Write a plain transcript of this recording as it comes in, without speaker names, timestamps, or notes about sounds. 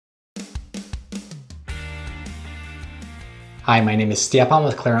Hi, my name is Stjepan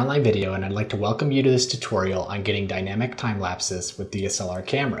with Clear Online Video, and I'd like to welcome you to this tutorial on getting dynamic time lapses with DSLR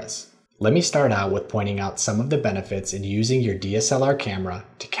cameras. Let me start out with pointing out some of the benefits in using your DSLR camera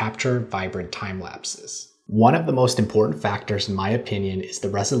to capture vibrant time lapses. One of the most important factors, in my opinion, is the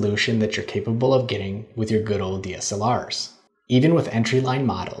resolution that you're capable of getting with your good old DSLRs. Even with entry-line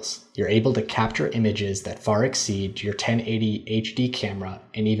models, you're able to capture images that far exceed your 1080 HD camera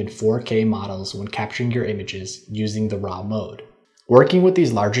and even 4K models when capturing your images using the RAW mode. Working with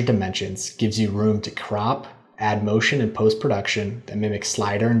these larger dimensions gives you room to crop, add motion in post-production that mimics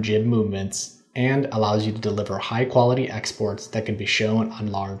slider and jib movements, and allows you to deliver high-quality exports that can be shown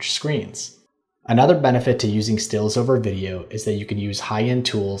on large screens. Another benefit to using stills over video is that you can use high-end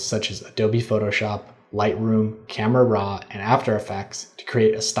tools such as Adobe Photoshop, Lightroom, Camera Raw, and After Effects to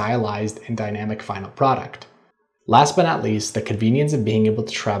create a stylized and dynamic final product. Last but not least, the convenience of being able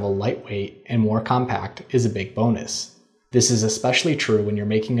to travel lightweight and more compact is a big bonus. This is especially true when you're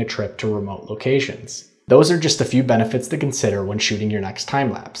making a trip to remote locations. Those are just a few benefits to consider when shooting your next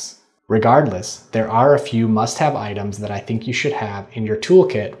time-lapse. Regardless, there are a few must-have items that I think you should have in your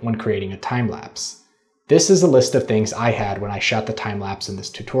toolkit when creating a time-lapse. This is a list of things I had when I shot the time-lapse in this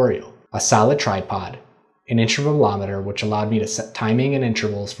tutorial. A solid tripod, an intervalometer which allowed me to set timing and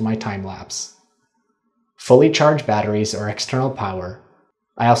intervals for my time-lapse, fully charged batteries or external power.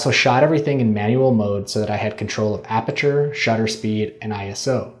 I also shot everything in manual mode so that I had control of aperture, shutter speed, and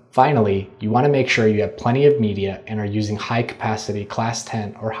ISO. Finally, you want to make sure you have plenty of media and are using high-capacity Class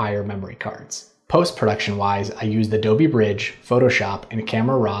 10 or higher memory cards. Post-production wise, I used Adobe Bridge, Photoshop, and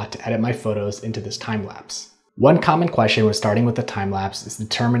Camera Raw to edit my photos into this time-lapse. One common question when starting with a time-lapse is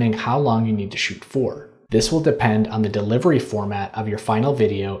determining how long you need to shoot for. This will depend on the delivery format of your final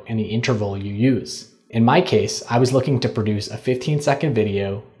video and the interval you use. In my case, I was looking to produce a 15-second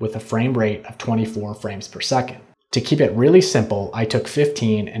video with a frame rate of 24 frames per second. To keep it really simple, I took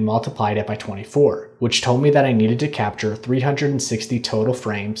 15 and multiplied it by 24, which told me that I needed to capture 360 total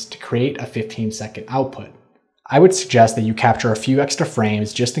frames to create a 15-second output. I would suggest that you capture a few extra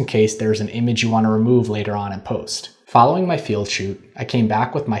frames just in case there's an image you want to remove later on in post. Following my field shoot, I came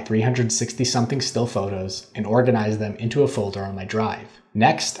back with my 360-something still photos and organized them into a folder on my drive.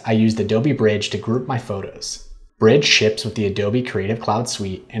 Next, I used Adobe Bridge to group my photos. Bridge ships with the Adobe Creative Cloud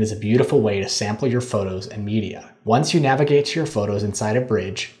suite and is a beautiful way to sample your photos and media. Once you navigate to your photos inside of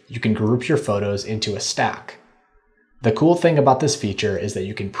Bridge, you can group your photos into a stack. The cool thing about this feature is that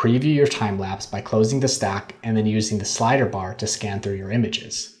you can preview your time-lapse by closing the stack and then using the slider bar to scan through your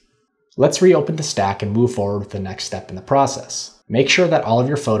images. Let's reopen the stack and move forward with the next step in the process. Make sure that all of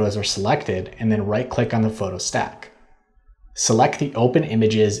your photos are selected and then right-click on the photo stack. Select the Open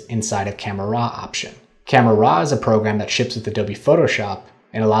Images inside of Camera Raw option. Camera Raw is a program that ships with Adobe Photoshop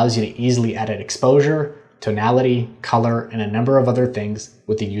and allows you to easily edit exposure, tonality, color, and a number of other things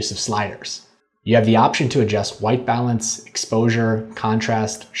with the use of sliders. You have the option to adjust white balance, exposure,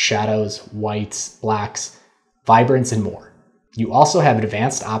 contrast, shadows, whites, blacks, vibrance, and more. You also have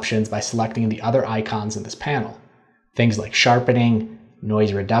advanced options by selecting the other icons in this panel. Things like sharpening,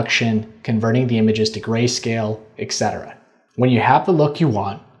 noise reduction, converting the images to grayscale, etc. When you have the look you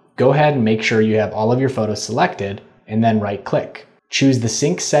want, go ahead and make sure you have all of your photos selected and then right-click. Choose the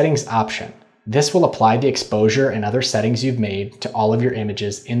Sync Settings option. This will apply the exposure and other settings you've made to all of your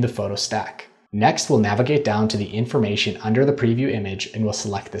images in the photo stack. Next, we'll navigate down to the information under the preview image and we'll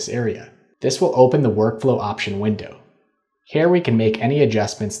select this area. This will open the workflow option window. Here we can make any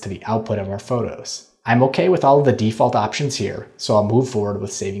adjustments to the output of our photos. I'm okay with all of the default options here, so I'll move forward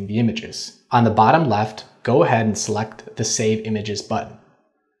with saving the images. On the bottom left, go ahead and select the Save Images button.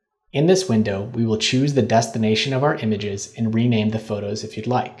 In this window, we will choose the destination of our images and rename the photos if you'd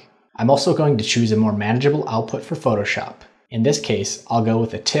like. I'm also going to choose a more manageable output for Photoshop. In this case, I'll go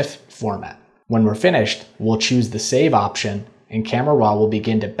with a TIFF format. When we're finished, we'll choose the Save option and Camera Raw will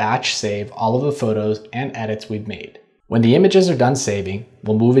begin to batch save all of the photos and edits we've made. When the images are done saving,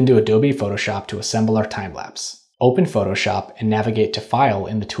 we'll move into Adobe Photoshop to assemble our time-lapse. Open Photoshop and navigate to File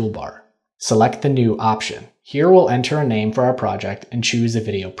in the toolbar. Select the New option. Here we'll enter a name for our project and choose a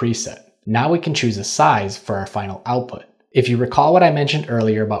video preset. Now we can choose a size for our final output. If you recall what I mentioned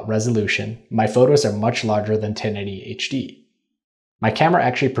earlier about resolution, my photos are much larger than 1080 HD. My camera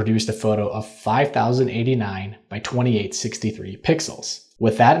actually produced a photo of 5089 by 2863 pixels.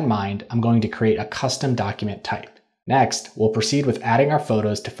 With that in mind, I'm going to create a custom document type. Next, we'll proceed with adding our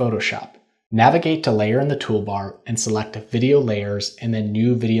photos to Photoshop. Navigate to Layer in the toolbar and select Video Layers and then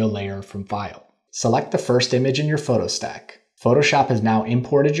New Video Layer from File. Select the first image in your photo stack. Photoshop has now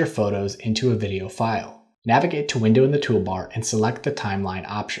imported your photos into a video file. Navigate to Window in the toolbar and select the Timeline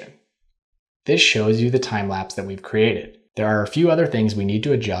option. This shows you the time lapse that we've created. There are a few other things we need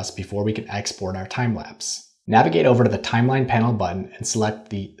to adjust before we can export our time-lapse. Navigate over to the Timeline panel button and select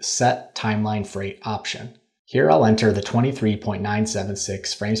the Set Timeline Freight option. Here I'll enter the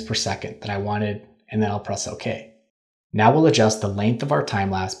 23.976 frames per second that I wanted, and then I'll press OK. Now we'll adjust the length of our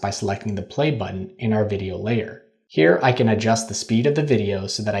time-lapse by selecting the play button in our video layer. Here I can adjust the speed of the video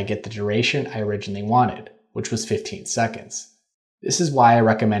so that I get the duration I originally wanted, which was 15 seconds. This is why I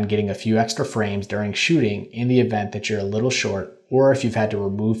recommend getting a few extra frames during shooting in the event that you're a little short or if you've had to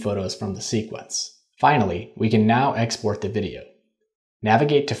remove photos from the sequence. Finally, we can now export the video.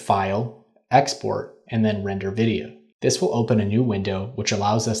 Navigate to File, Export, and then Render Video. This will open a new window which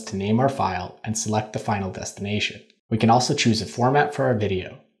allows us to name our file and select the final destination. We can also choose a format for our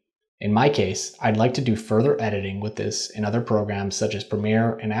video. In my case, I'd like to do further editing with this in other programs such as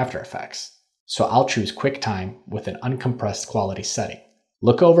Premiere and After Effects. So I'll choose QuickTime with an uncompressed quality setting.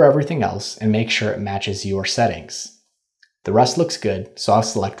 Look over everything else and make sure it matches your settings. The rest looks good, so I'll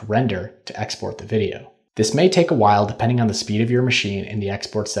select Render to export the video. This may take a while depending on the speed of your machine and the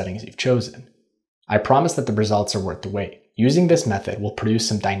export settings you've chosen. I promise that the results are worth the wait. Using this method will produce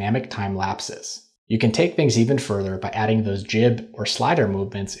some dynamic time lapses. You can take things even further by adding those jib or slider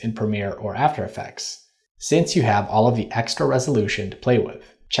movements in Premiere or After Effects, since you have all of the extra resolution to play with.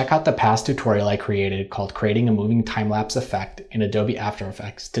 Check out the past tutorial I created called Creating a Moving Time-Lapse Effect in Adobe After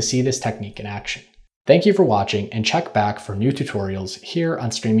Effects to see this technique in action. Thank you for watching, and check back for new tutorials here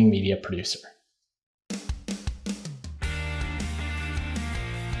on Streaming Media Producer.